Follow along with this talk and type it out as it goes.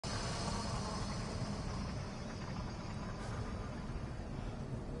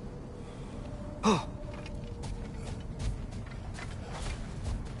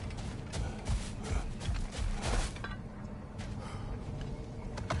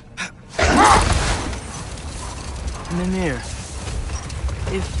Mimir,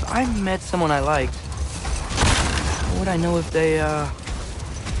 if I met someone I liked, how would I know if they,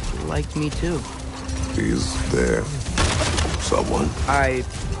 liked me too? Is there someone?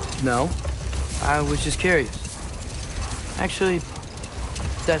 No. I was just curious. Actually,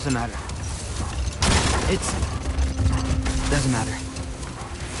 doesn't matter. Doesn't matter.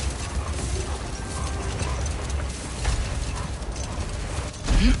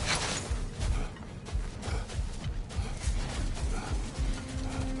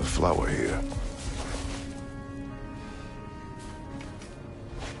 A flower here.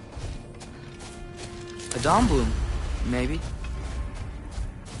 A dawn bloom, maybe.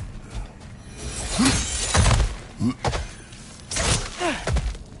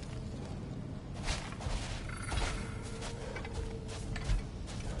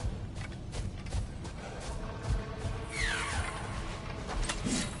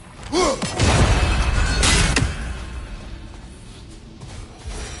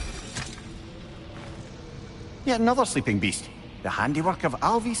 Yet another sleeping beast, the handiwork of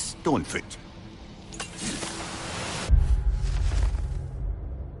Alvis Stonefoot.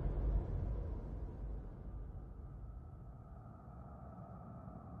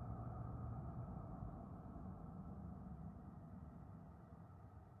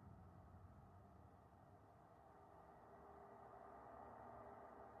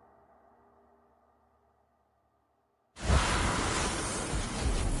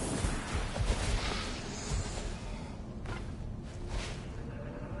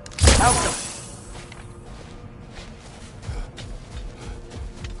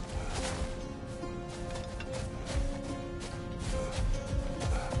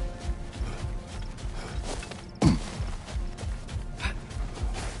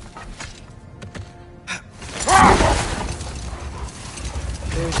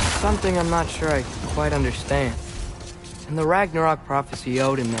 Something I'm not sure I quite understand. In the Ragnarok prophecy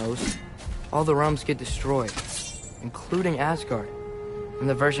Odin knows, all the realms get destroyed, including Asgard. In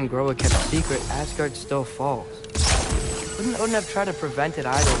the version Groa kept secret, Asgard still falls. Wouldn't Odin have tried to prevent it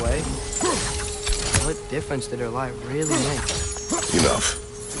either way? What difference did her lie really make? Enough.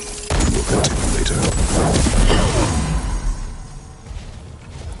 We'll continue later.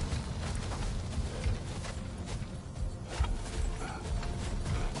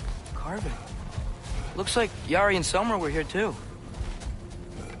 Carving. Looks like Yari and Selmer were here too.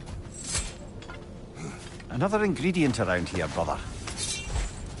 Another ingredient around here, brother.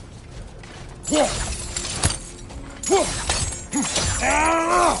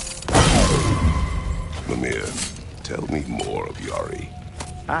 Mimir, tell me more of Yari.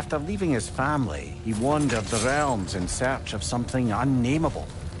 After leaving his family, he wandered the realms in search of something unnameable.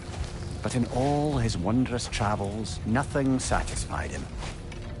 But in all his wondrous travels, nothing satisfied him.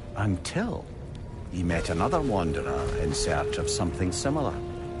 Until he met another wanderer in search of something similar.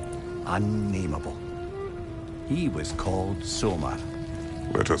 Unnameable. He was called Somar.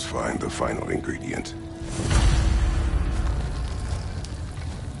 Let us find the final ingredient.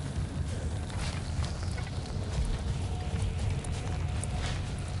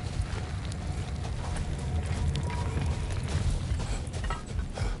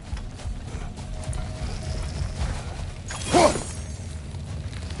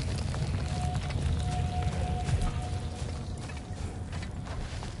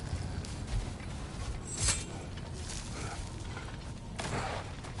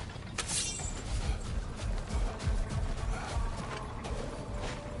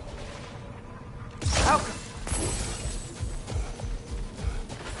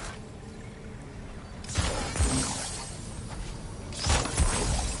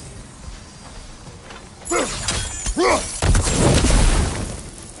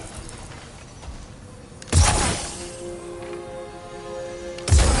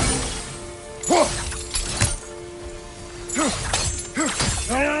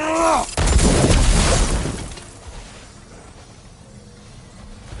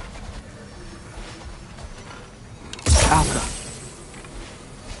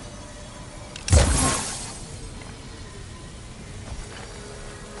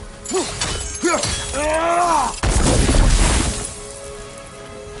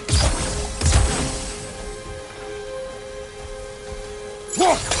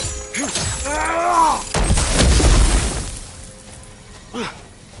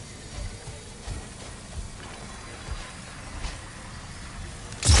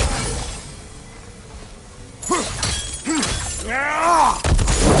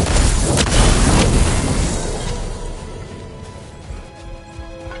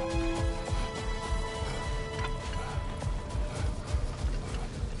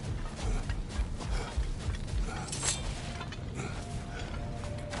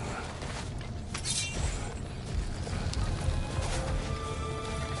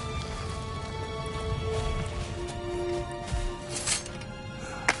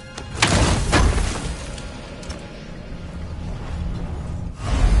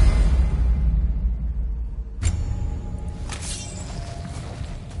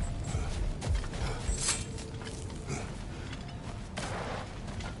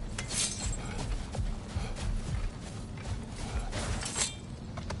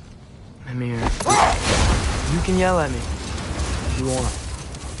 Amir, you can yell at me if you want.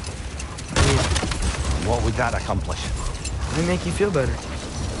 I mean, What would that accomplish? it may make you feel better.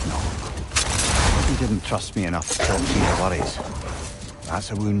 You didn't trust me enough to talk to your worries.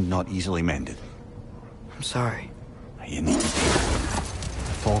 That's a wound not easily mended. I'm sorry. You need to be.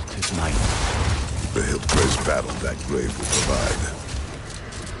 The fault is mine. The Hillcrest battle that grave will provide.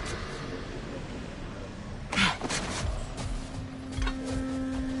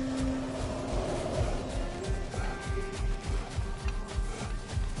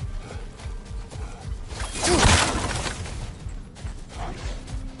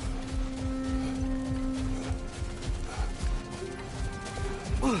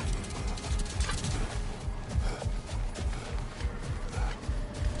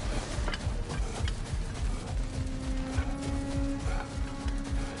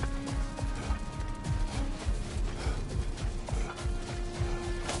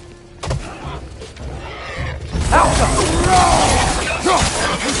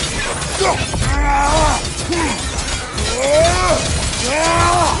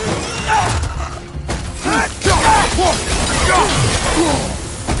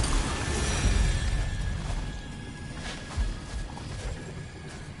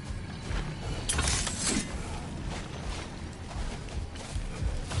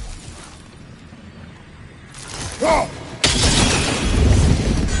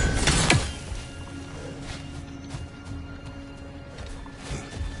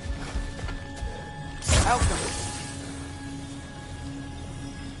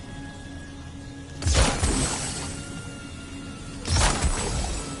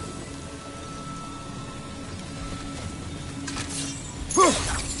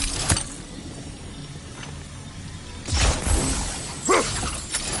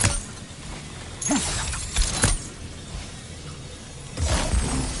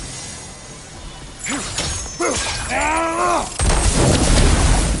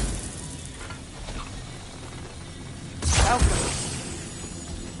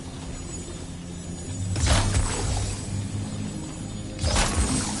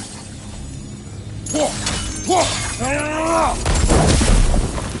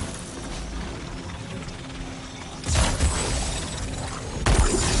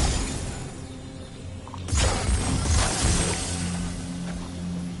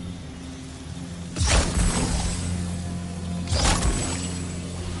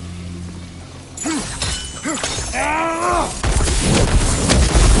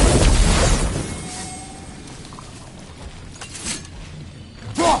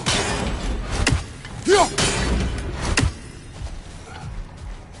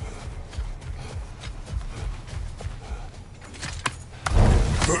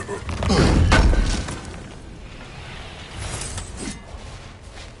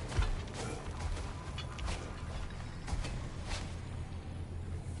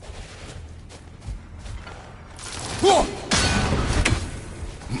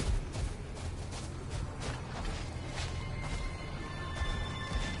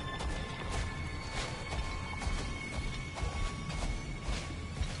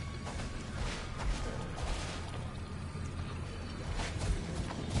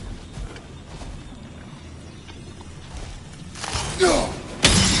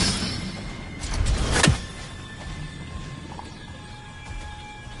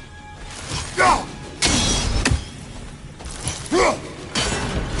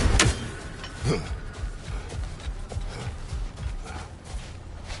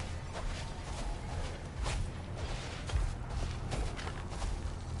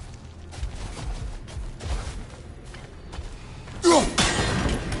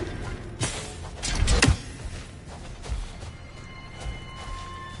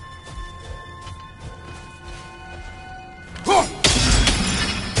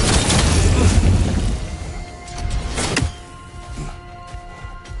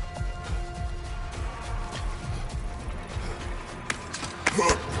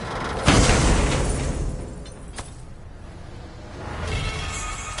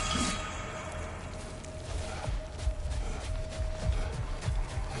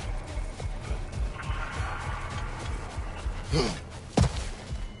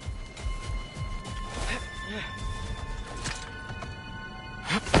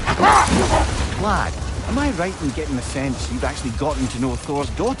 Lad, am I right in getting the sense you've actually gotten to know Thor's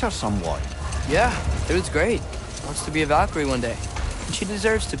daughter somewhat? Yeah, dude's great. Wants to be a Valkyrie one day. And she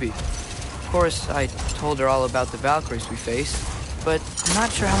deserves to be. Of course, I told her all about the Valkyries we face, but I'm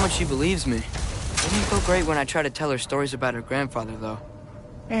not sure how much she believes me. It doesn't feel great when I try to tell her stories about her grandfather, though.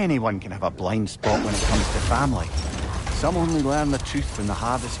 Anyone can have a blind spot when it comes to family. Some only learn the truth in the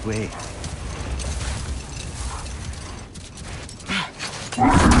hardest way.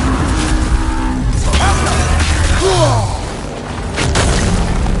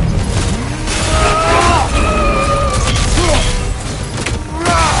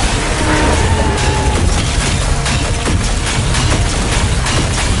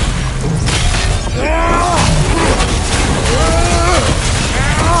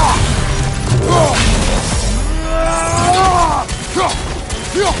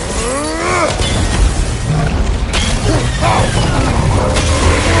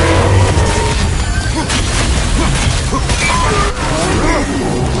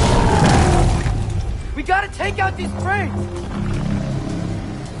 Take out these crates!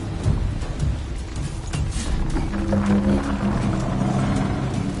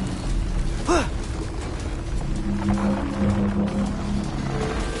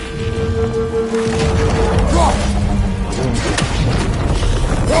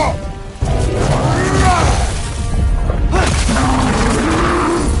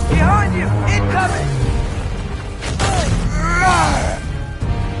 Behind you! Incoming!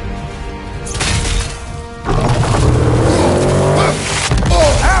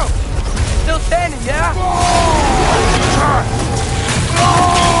 Ow! Still standing, yeah?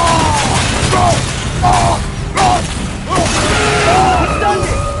 Stunned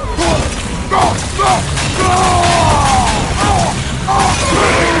it!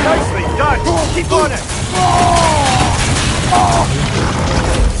 Nicely done! Keep on it!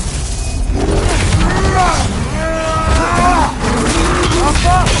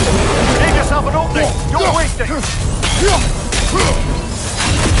 Make yourself an opening! Don't waste it!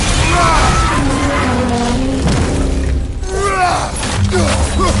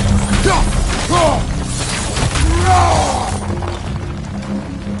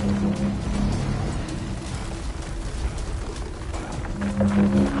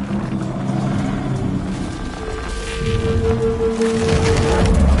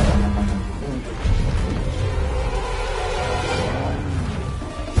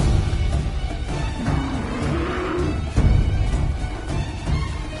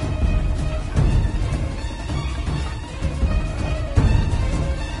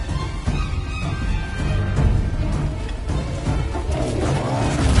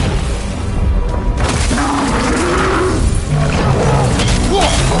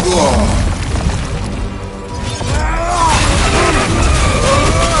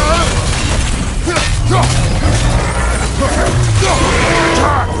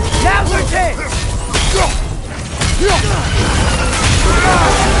 Now's our chance!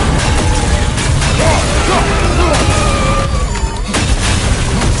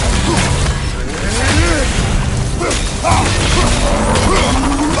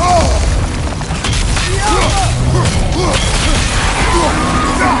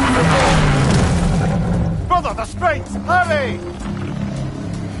 Brother, the straits! Hurry!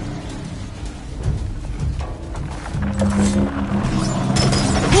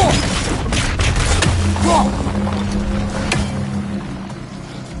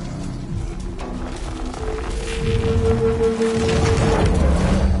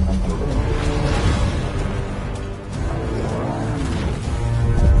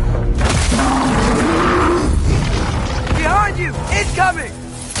 Behind you! Incoming!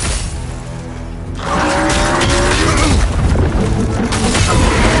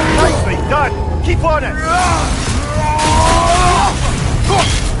 Nicely done! Keep on it!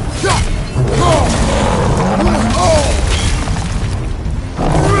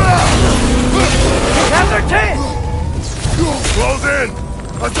 Now's our chance! Close in!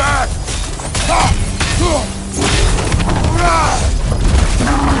 Attack!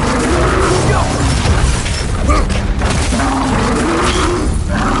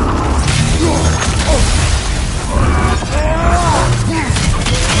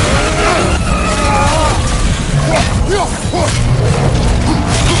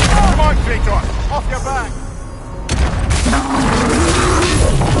 Come on, Kratos! Off your back!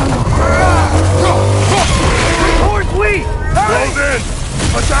 Towards we! Hurry! Close in!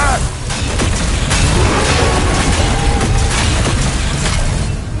 Attack!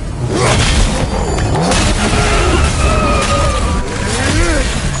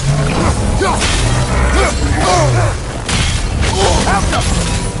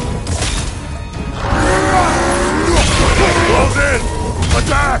 Close in!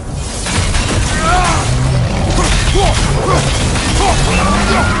 Attack! Close in! Attack!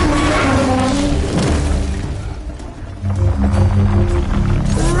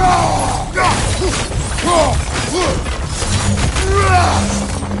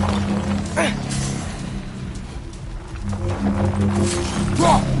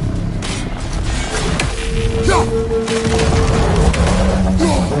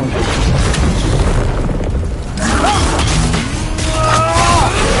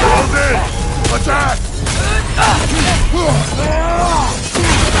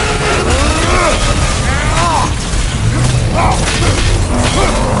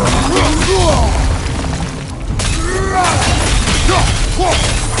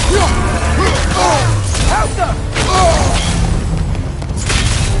 Help them!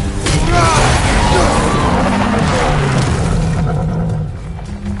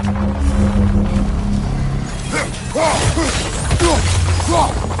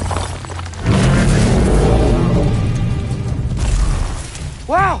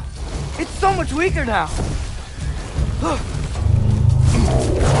 Wow! It's so much weaker now!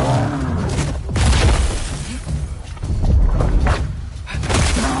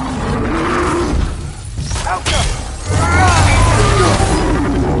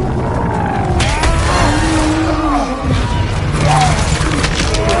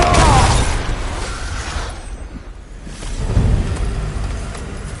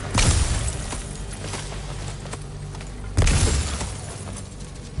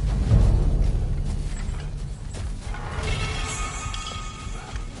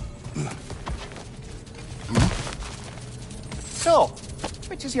 So,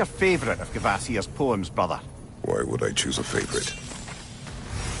 which is your favourite of Kvasir's poems, brother? Why would I choose a favorite?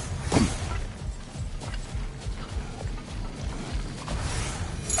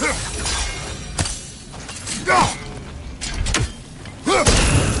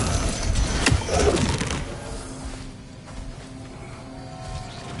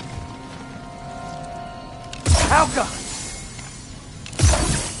 Alka!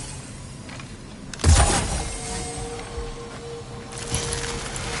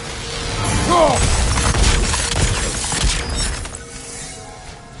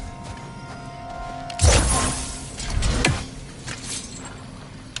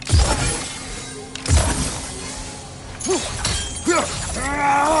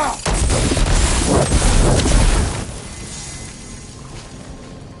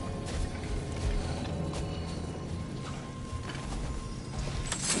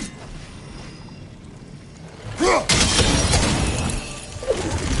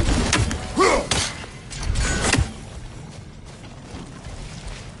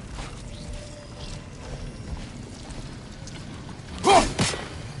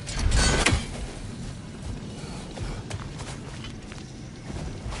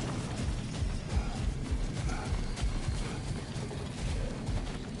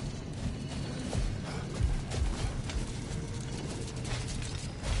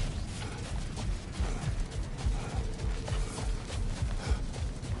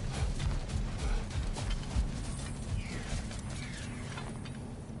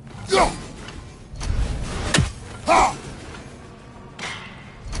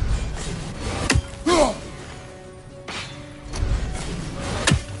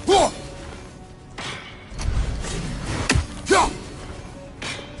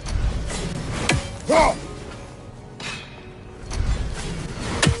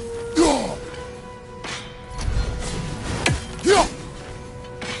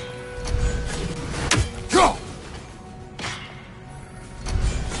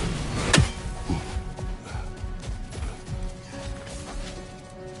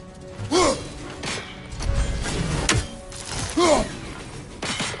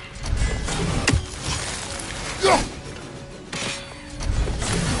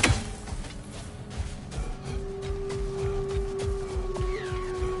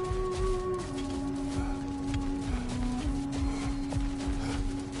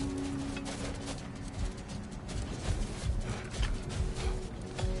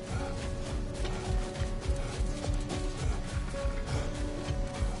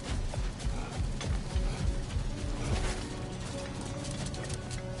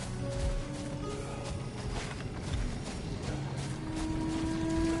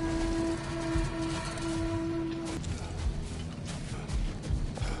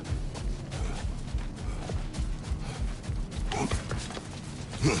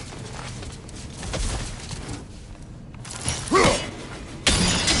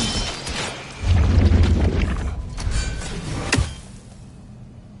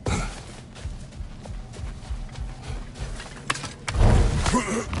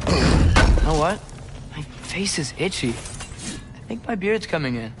 know what? My face is itchy. I think my beard's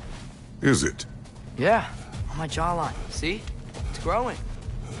coming in. Is it? Yeah, on my jawline. See? It's growing.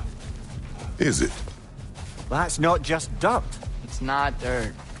 Is it? That's not just dirt. It's not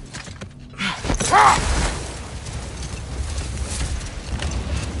dirt.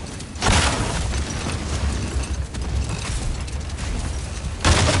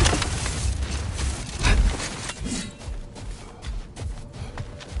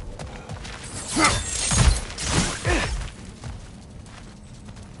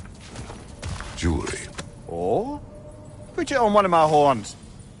 Jewelry. Oh? Put it on one of my horns.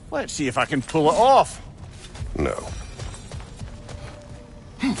 Let's see if I can pull it off. No.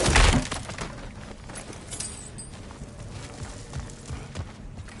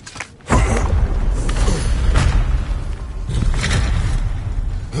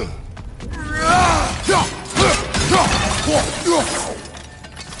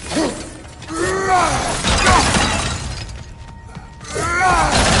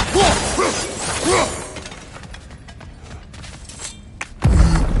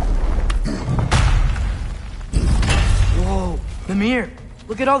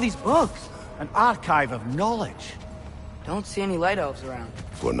 at all these books. An archive of knowledge. Don't see any light elves around.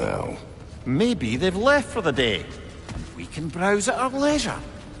 For now. Maybe they've left for the day. And we can browse at our leisure.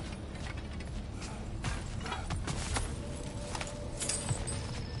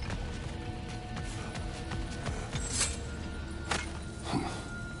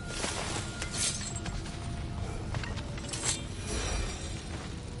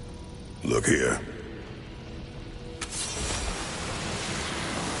 Look here.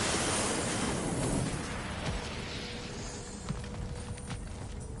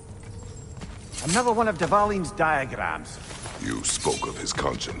 Another one of Dvalin's diagrams. You spoke of his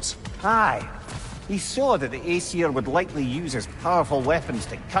conscience. Aye. He saw that the Aesir would likely use his powerful weapons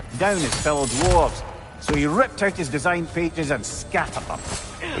to cut down his fellow dwarves, so he ripped out his design pages and scattered them.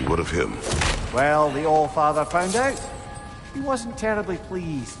 And what of him? Well, the Allfather found out. He wasn't terribly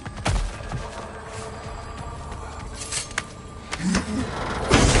pleased.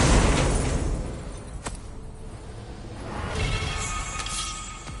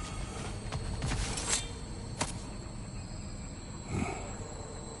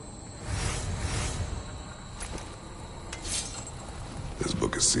 This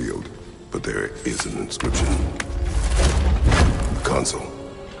book is sealed, but there is an inscription. The console.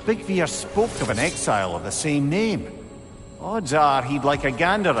 Bigvir spoke of an exile of the same name. Odds are he'd like a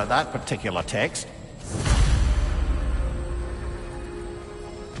gander at that particular text.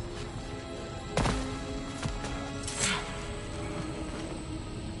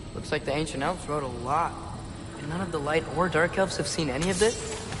 Looks like the ancient elves wrote a lot. And none of the light or dark elves have seen any of this?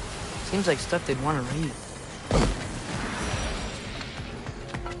 Seems like stuff they'd want to read.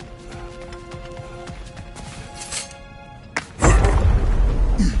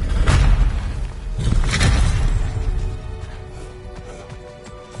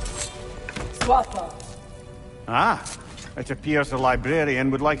 Ah, it appears the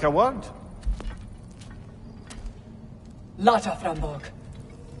librarian would like a word. Lata Frambog.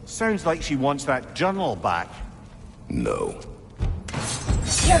 Sounds like she wants that journal back. No.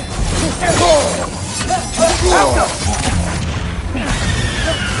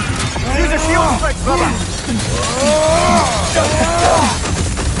 Use a shield trick, brother!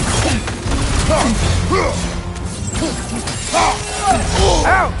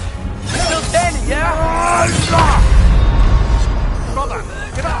 Ouch! Still standing, yeah? Brother!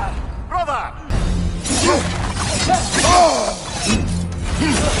 Get up! Brother!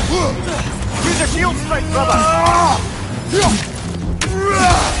 Use a shield strike, brother!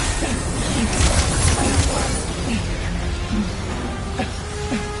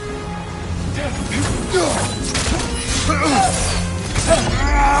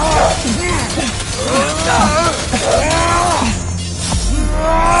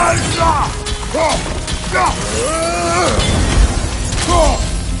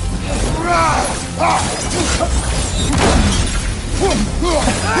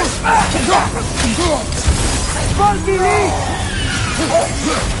 Funky Lee!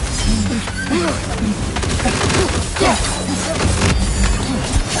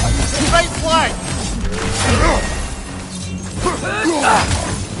 Right flank!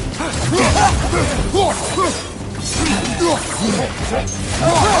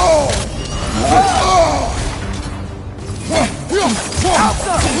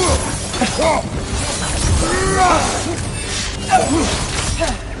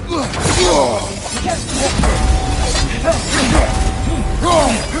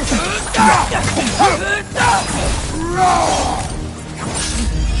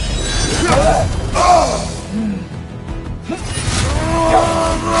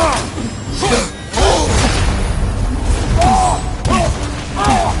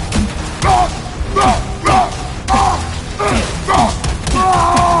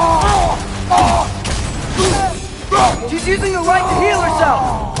 She's using the light to heal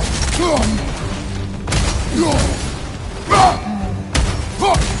herself!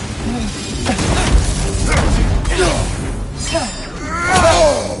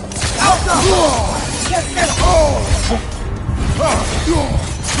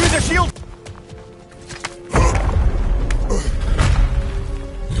 Use a shield!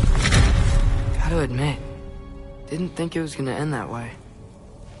 Gotta admit, didn't think it was gonna end that way.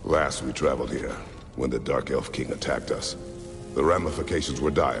 Last we traveled here, when the Dark Elf King attacked us, the ramifications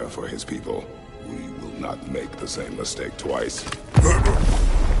were dire for his people. We will not make the same mistake twice.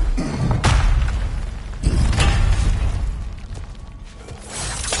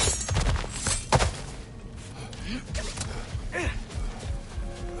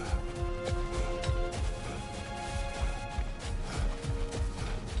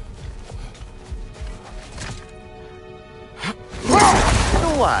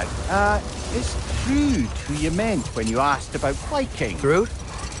 lad. Is Trude who you meant when you asked about Viking? Thrud?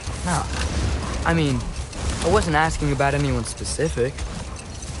 No. I mean, I wasn't asking about anyone specific.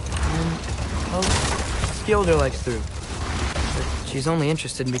 Well, Skilder likes Thrud. But she's only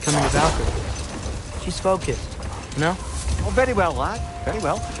interested in becoming a Valkyrie. She's focused, you know? Oh, very well, lad. Very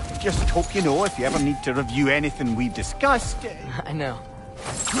well. Just hope you know if you ever need to review anything we've discussed. I know.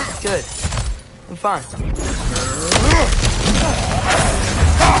 Good. I'm fine.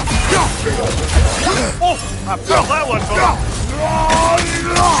 Oh, I felt that one,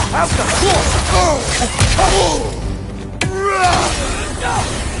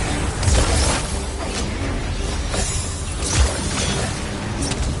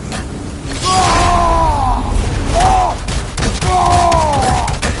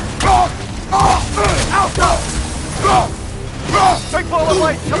 Big ball of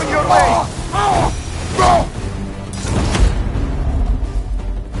light coming your way!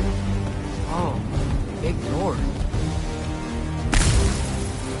 Oh, ignored.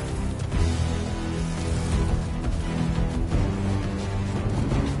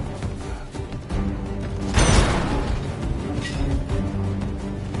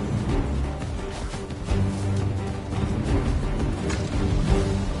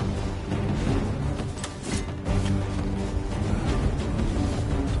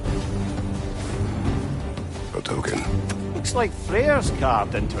 Looks like Freyr's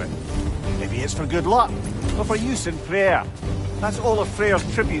carved into it. Maybe it's for good luck, or for use in prayer. That's all of Freyr's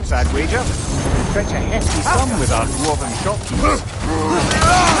tributes, I'd wager. Fetch a hefty sum with our dwarven shopkeepers.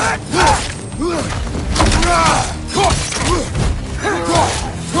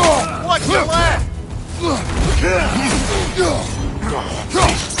 Watch your left!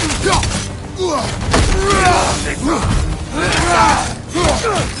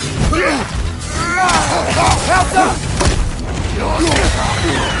 Help them!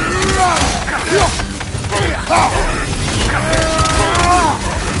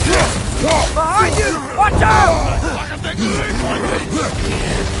 Behind you! Watch out!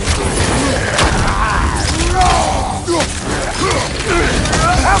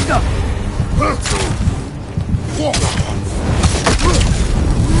 Help them!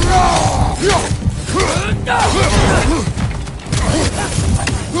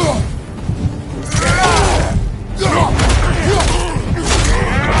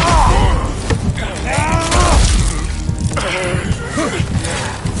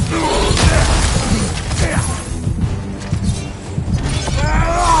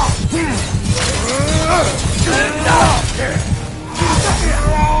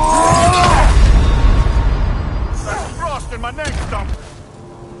 Frost in my neck stump!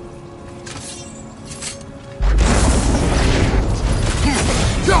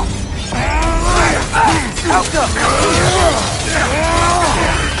 Help them!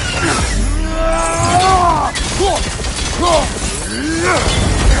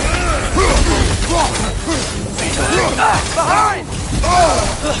 Behind!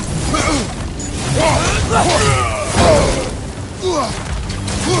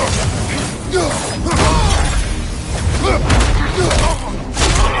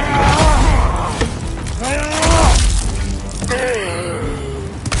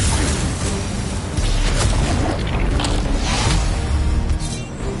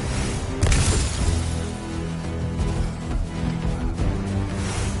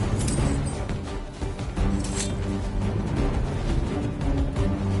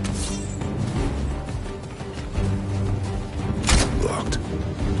 Locked.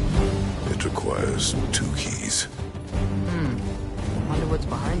 It requires 2 keys. Wonder what's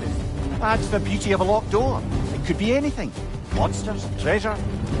behind it. That's the beauty of a locked door. It could be anything. Monsters, treasure.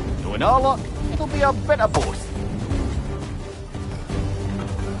 Knowing our luck, it'll be a bit of both.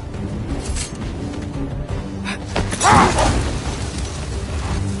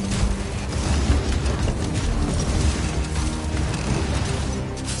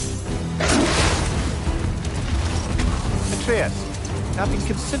 Atreus, I've been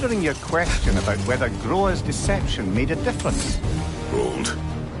considering your question about whether Groa's deception made a difference. Hold.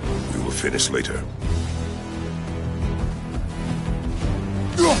 We will finish later.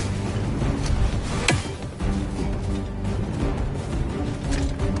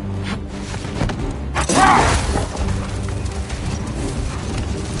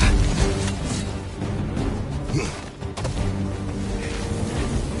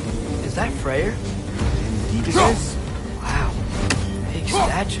 Is that Freyr? Indeed it is. Wow. Big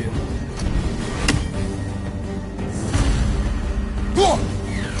statue.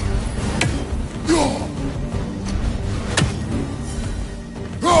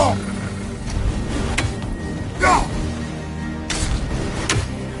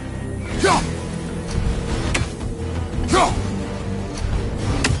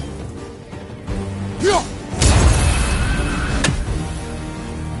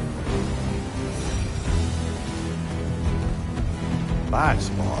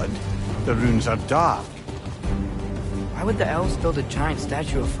 god, the runes are dark. Why would the elves build a giant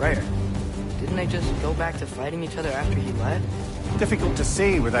statue of Freyr? Didn't they just go back to fighting each other after he left? Difficult to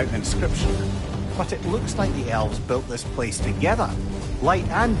say without an inscription, but it looks like the elves built this place together, light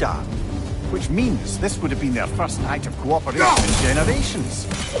and dark, which means this would have been their first act of cooperation in generations.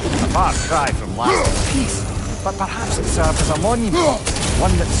 A far cry from lasting peace, but perhaps it serves as a monument,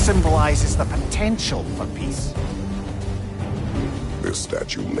 one that symbolizes the potential for peace. This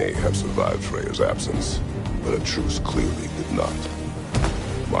statue may have survived Freyr's absence, but a truce clearly did not.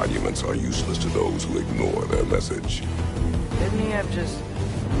 Monuments are useless to those who ignore their message. Didn't he have just,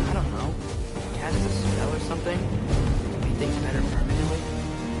 I don't know, cast a spell or something? To make things better permanently?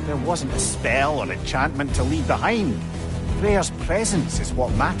 There wasn't a spell or enchantment to leave behind. Freyr's presence is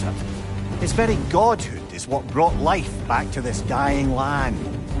what mattered. His very godhood is what brought life back to this dying land.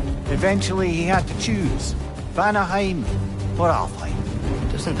 Eventually he had to choose, Vanaheim or Alfheim.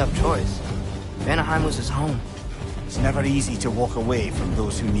 Just a tough choice. Vanaheim was his home. It's never easy to walk away from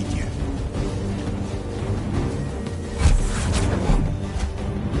those who need you.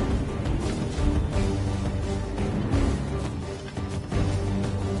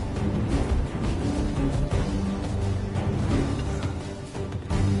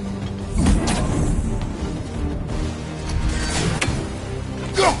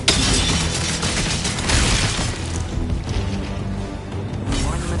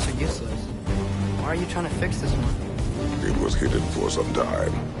 Monuments are useless. Why are you trying to fix this one? It was hidden for some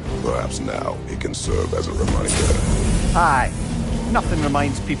time. Perhaps now it can serve as a reminder. Aye. Nothing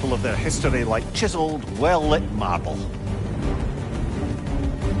reminds people of their history like chiseled, well-lit marble.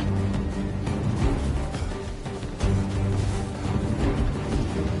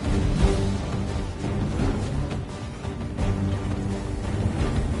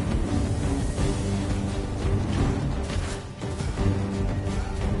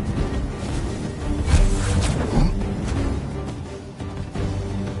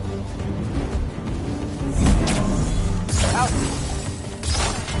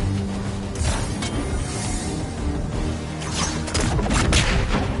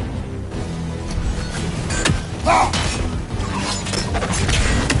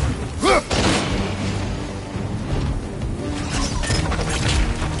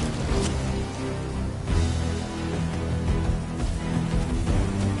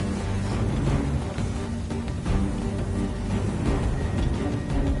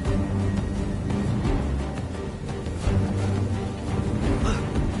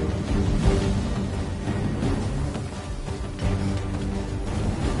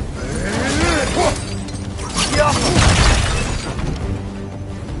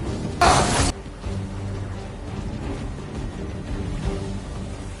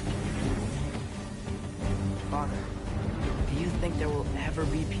 Father, do you think there will ever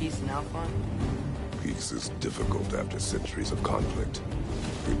be peace in Alfheim? Peace is difficult after centuries of conflict.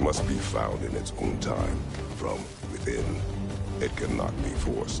 It must be found in its own time, from within. It cannot be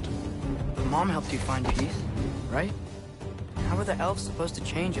forced. But Mom helped you find peace, right? How are the elves supposed to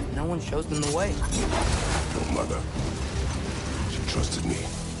change if no one shows them the way? Your mother, she trusted me.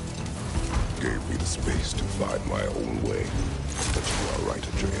 Gave me the space to find my own way. But you are right,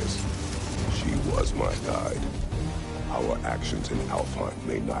 Atreus. She was my guide. Our actions in Alfheim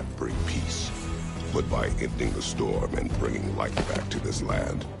may not bring peace, but by ending the storm and bringing light back to this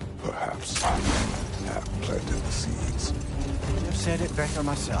land, perhaps I have planted the seeds. I've said it better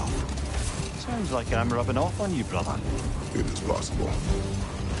myself. Sounds like I'm rubbing off on you, brother. It is possible.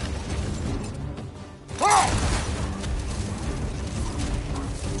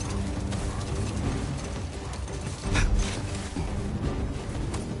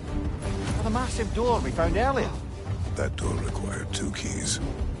 The massive door we found earlier. That door required 2 keys.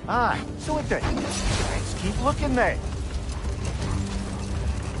 Aye, so it did. Let's keep looking then.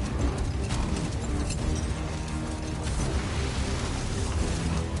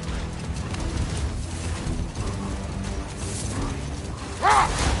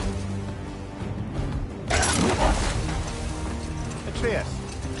 Atreus,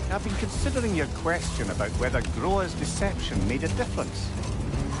 I've been considering your question about whether Groa's deception made a difference.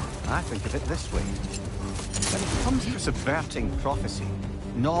 I think of it this way. When it comes to subverting prophecy,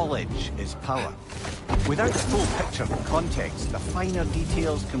 knowledge is power. Without the full picture and context, the finer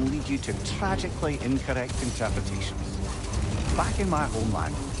details can lead you to tragically incorrect interpretations. Back in my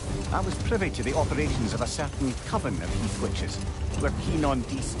homeland, I was privy to the operations of a certain coven of heath witches who were keen on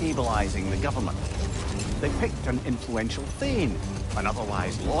destabilizing the government. They picked an influential thane, an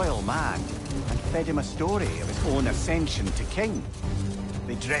otherwise loyal man, and fed him a story of his own ascension to king.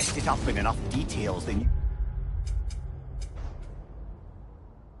 They dressed it up in enough details they knew.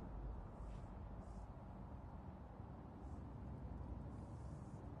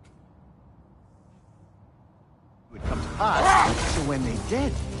 past, so when they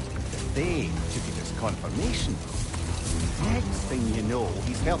did, they took it as confirmation. Next thing you know,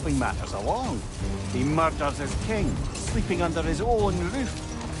 he's helping matters along. He murders his king, sleeping under his own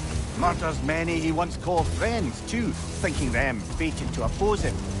roof. Murders many he once called friends, too, thinking them fated to oppose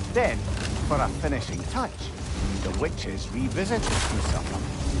him. Then, for a finishing touch, the witches revisited Usurper.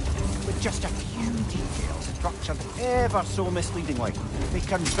 With just a few details structured ever so misleadingly, they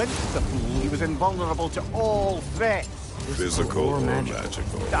convinced the fool he was invulnerable to all threats. Physical or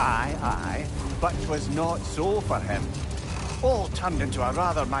magical? Aye, aye, but 'twas not so for him. All turned into a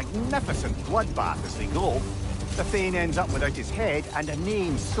rather magnificent bloodbath as they go. The Thane ends up without his head and a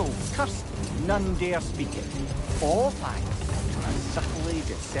name so cursed none dare speak it. All thanks to a subtly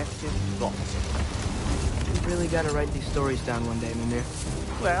deceptive prophecy. You really gotta write these stories down one day, Mimir.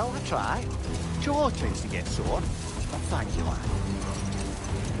 Well, I try. Joe tends to get sore, but thank you, lad.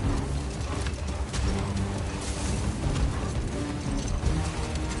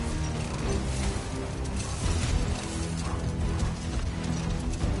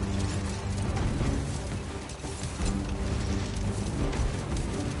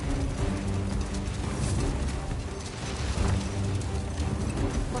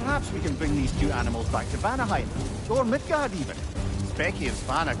 Perhaps we can bring these two animals back to Vanaheim, or Midgard even. Becky and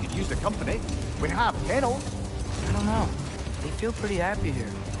Svanna could use the company. We have kennels. I don't know. They feel pretty happy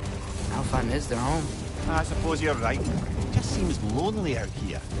here. Alfheim is their home. I suppose you're right. It just seems lonely out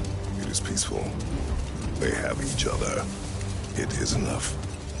here. It is peaceful. They have each other. It is enough.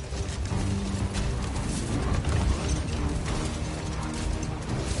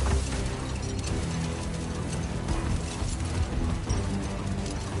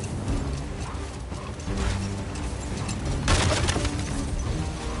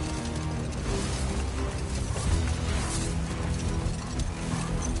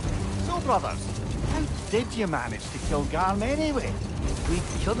 Brothers, how did you manage to kill Garm anyway? We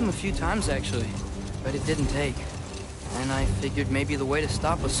killed him a few times, actually, but it didn't take. And I figured maybe the way to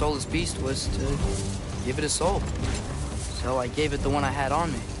stop a soulless beast was to give it a soul. So I gave it the one I had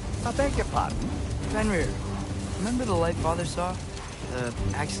on me. I beg your pardon? Fenrir, remember the light Father saw? The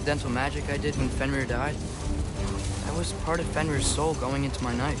accidental magic I did when Fenrir died? That was part of Fenrir's soul going into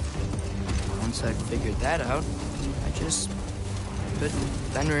my knife. Once I figured that out, I just put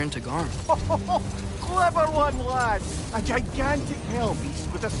Fenrir into Garm. Clever one, lad! A gigantic hell beast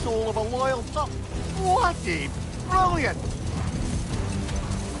with the soul of a loyal pup. What a brilliant!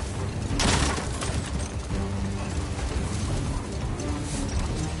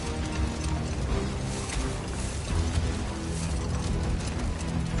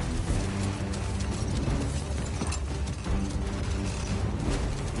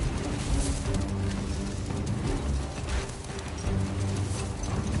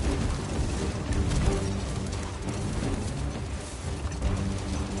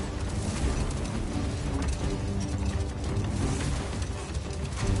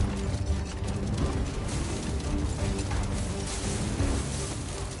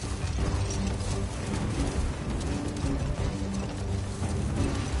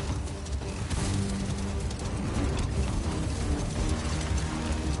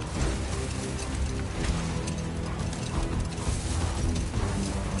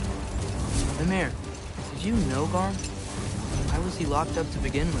 Mimir, did you know Garm? Why was he locked up to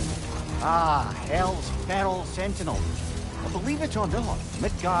begin with? Ah, Hell's feral sentinel. Well, believe it or not,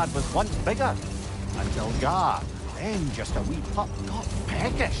 Midgard was once bigger. Until Gar, then just a wee pup, got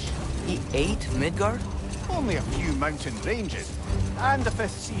peckish. He ate Midgard? Only a few mountain ranges. And the 5th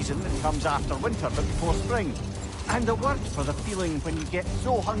season that comes after winter but before spring. And the word for the feeling when you get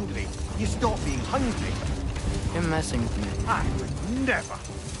so hungry, you stop being hungry. You're messing with me. I would never.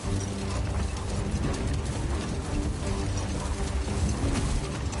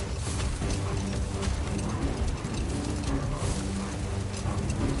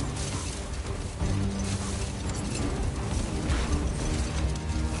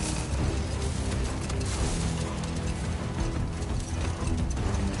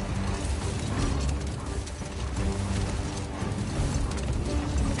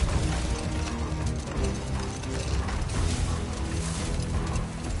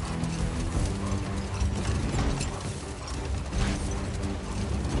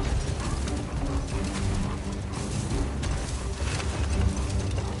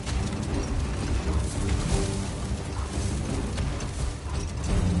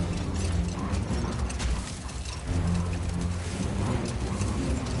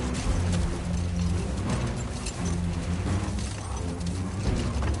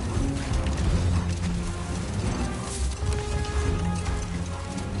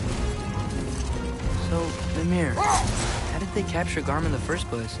 So, Mimir, did they capture Garm in the first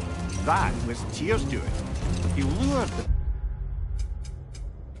place? That was Tyr's doing. He lured the...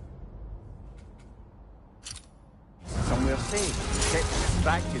 somewhere safe, kept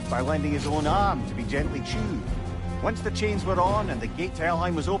distracted by lending his own arm to be gently chewed. Once the chains were on and the gate to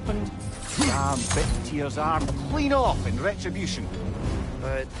Helheim was opened, Garm bit Tyr's arm clean off in retribution.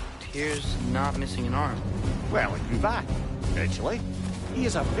 But Tyr's not missing an arm. Well, it grew back, eventually. He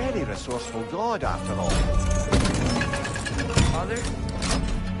is a very resourceful god, after all. Father? There's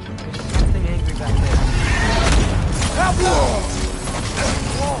something angry back there. Help them!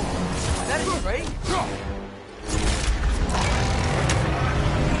 Whoa! That is great.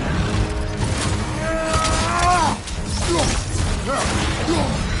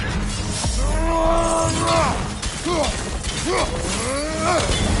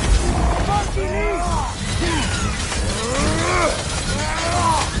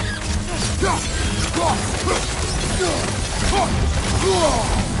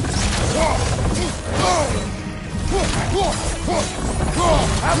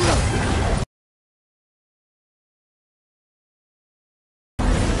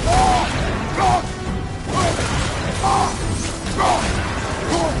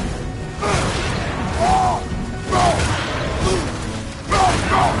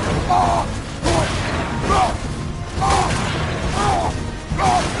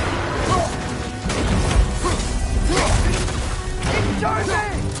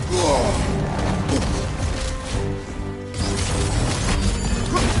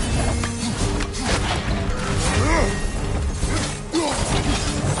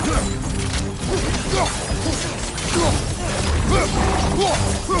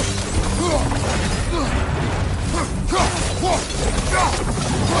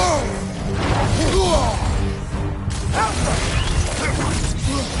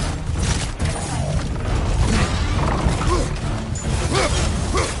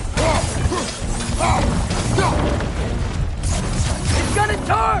 It's gonna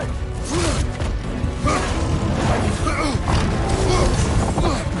charge!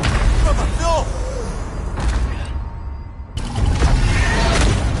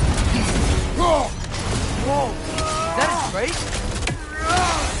 Whoa! That is great!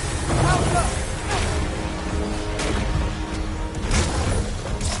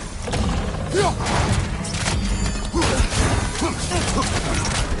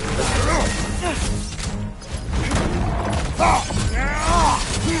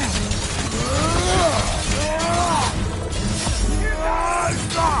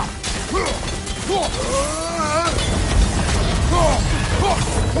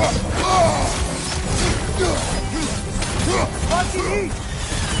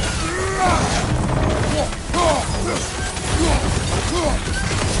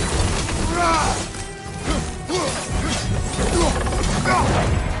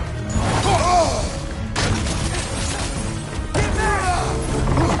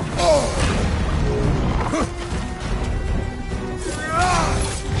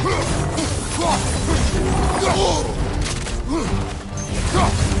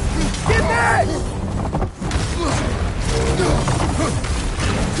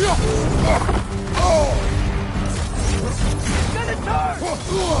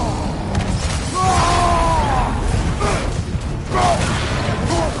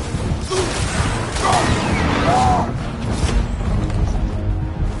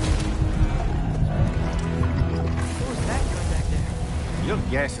 Your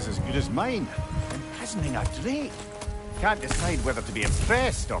guess is as good as mine. Imprisoning a drake. Can't decide whether to be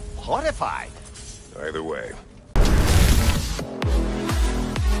impressed or horrified. Either way,